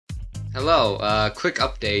Hello, quick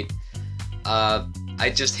update.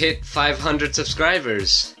 I just hit 500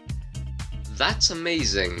 subscribers. That's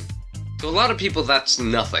amazing. To a lot of people, that's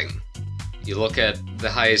nothing. You look at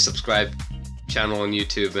the highest subscribed channel on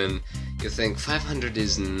YouTube and you think 500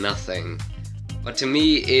 is nothing. But to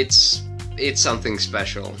me, it's something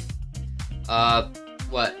special.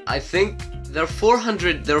 I think there are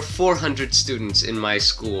 400 students in my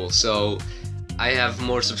school, so I have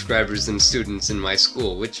more subscribers than students in my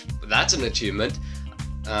school, which that's an achievement.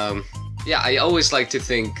 Yeah, I always like to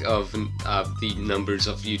think of the numbers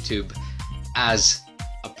of YouTube as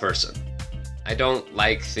a person. I don't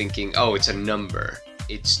like thinking, oh, it's a number,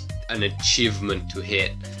 it's an achievement to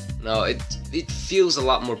hit. No, it feels a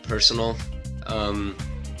lot more personal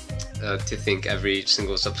to think every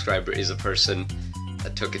single subscriber is a person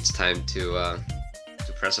that took its time to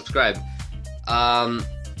press subscribe.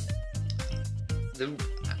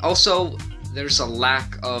 Also, there's a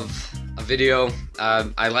lack of a video.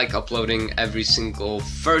 I like uploading every single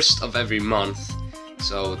first of every month.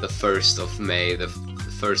 So the 1st of May, the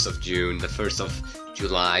 1st of June, the 1st of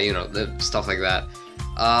July, you know, the stuff like that.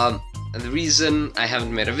 And the reason I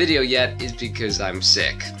haven't made a video yet is because I'm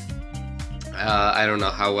sick. I don't know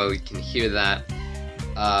how well you can hear that.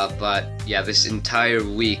 But yeah, this entire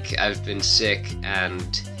week I've been sick,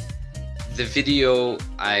 and the video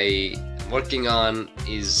I am working on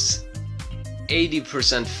is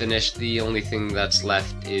 80% finished. The only thing that's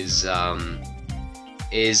left is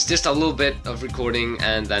just a little bit of recording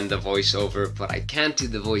and then the voiceover, but I can't do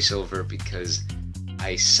the voiceover because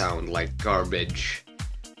I sound like garbage.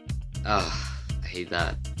 Ugh, I hate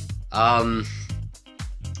that.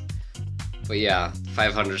 But yeah,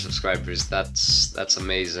 500 subscribers, that's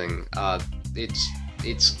amazing. It's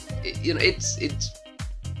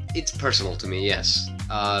personal to me, yes.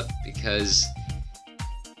 Because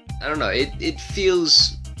I don't know, it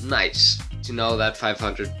feels nice to know that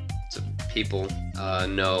 500 people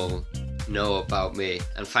know about me,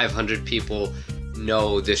 and 500 people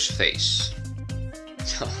know this face.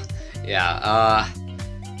 So yeah,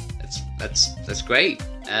 that's great.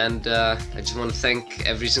 And I just want to thank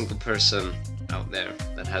every single person out there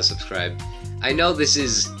that has subscribed. I know this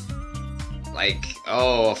is like,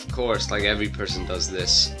 oh, of course, like every person does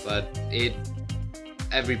this, but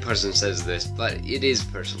every person says this, but it is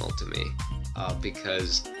personal to me,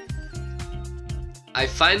 because I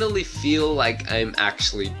finally feel like I'm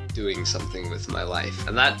actually doing something with my life.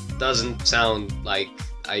 And that doesn't sound like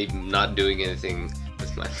I'm not doing anything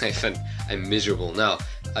with my life and I'm miserable. No,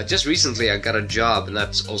 just recently I got a job, and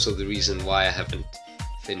that's also the reason why I haven't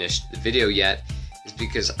finished the video yet, is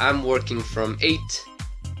because I'm working from 8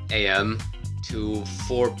 AM to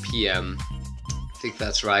 4 PM. I think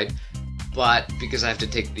that's right. But because I have to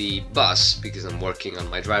take the bus, because I'm working on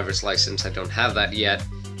my driver's license, I don't have that yet.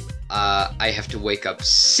 I have to wake up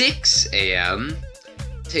 6 AM,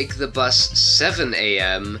 take the bus 7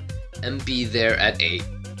 AM, and be there at 8.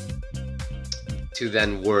 To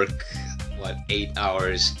then work, 8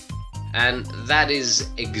 hours, and that is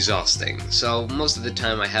exhausting. So most of the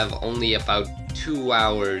time I have only about 2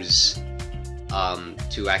 hours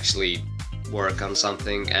to actually work on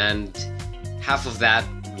something, and half of that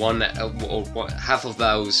half of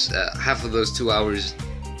those 2 hours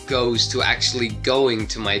goes to actually going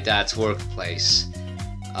to my dad's workplace.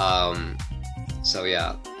 So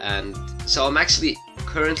yeah, and so I'm actually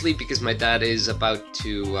currently, because my dad is about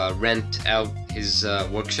to rent out his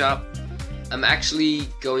workshop, I'm actually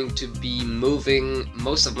going to be moving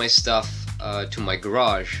most of my stuff to my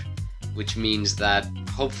garage, which means that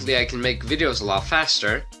hopefully I can make videos a lot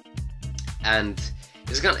faster, and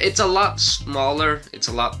it's a lot smaller. It's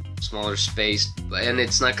a lot smaller space, and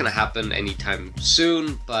it's not gonna happen anytime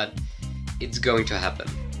soon, but it's going to happen.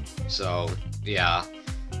 So yeah,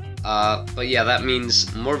 but yeah, that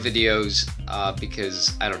means more videos,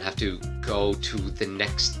 because I don't have to go to the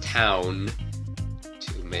next town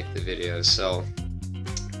to make the videos. So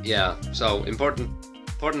yeah, so important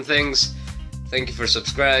things. Thank you for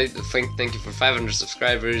thank you for 500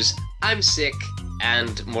 subscribers. I'm sick,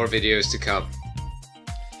 and more videos to come.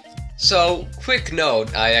 So, quick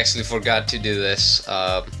note, I actually forgot to do this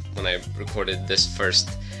when I recorded this first,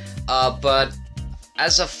 but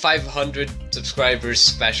as a 500 subscribers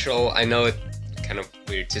special, I know it's kind of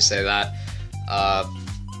weird to say that,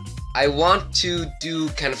 I want to do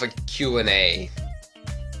kind of a Q&A,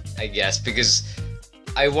 I guess, because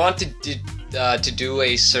I wanted to do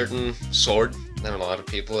a certain sword that a lot of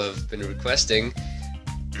people have been requesting.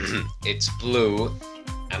 It's blue,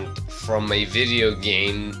 and from a video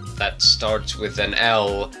game that starts with an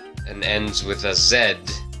L and ends with a Z.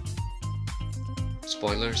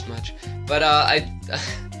 Spoilers much? But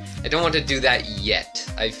I don't want to do that yet.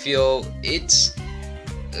 I feel it's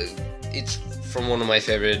from one of my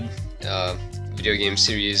favorite video game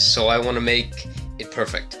series, so I want to make it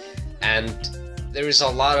perfect. And there is a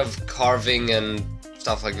lot of carving and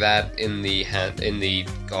stuff like that in the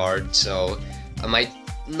guard, so I might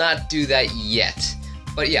not do that yet.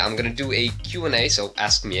 But yeah, I'm gonna do a Q&A, so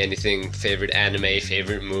ask me anything, favorite anime,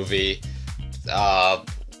 favorite movie,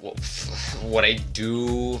 what I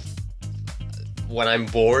do when I'm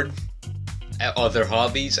bored, other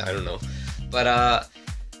hobbies, I don't know. But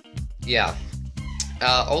yeah.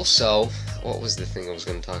 Also, what was the thing I was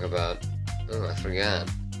gonna talk about? Oh, I forgot.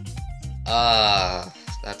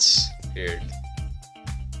 That's weird.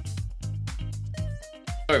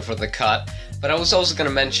 Sorry for the cut. But I was also going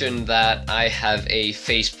to mention that I have a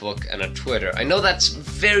Facebook and a Twitter. I know that's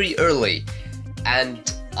very early,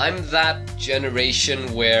 and I'm that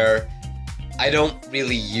generation where I don't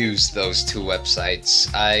really use those two websites.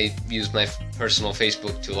 I use my personal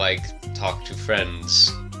Facebook to, like, talk to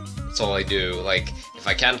friends. That's all I do. Like, if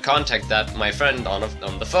I can't contact my friend on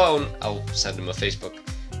the phone, I'll send him a Facebook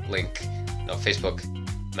link. No, Facebook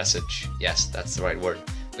message. Yes, that's the right word.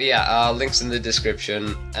 But yeah, links in the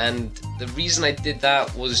description, and the reason I did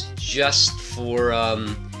that was just for,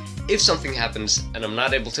 if something happens and I'm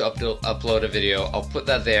not able to upload a video, I'll put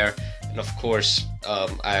that there, and of course,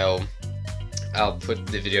 I'll put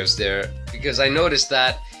the videos there, because I noticed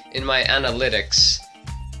that in my analytics,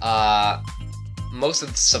 most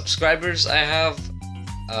of the subscribers I have,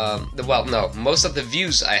 most of the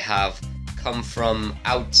views I have come from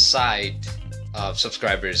outside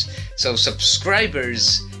subscribers. So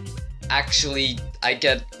subscribers, actually, I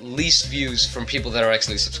get least views from people that are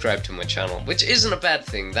actually subscribed to my channel, which isn't a bad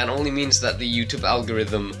thing. That only means that the YouTube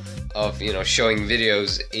algorithm of, you know, showing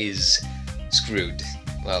videos is screwed.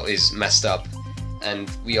 Well, is messed up, and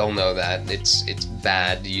we all know that it's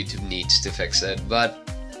bad. YouTube needs to fix it. But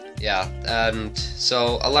yeah, and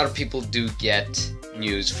so a lot of people do get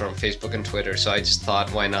news from Facebook and Twitter, so I just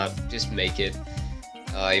thought, why not just make it,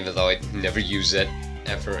 even though I never use it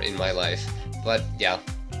ever in my life. But yeah,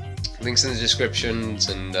 links in the descriptions,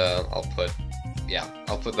 and I'll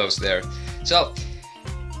put those there. So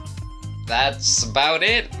that's about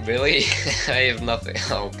it, really. I have nothing.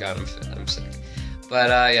 Oh god, I'm sick. But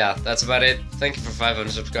yeah, that's about it. Thank you for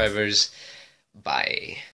 500 subscribers. Bye.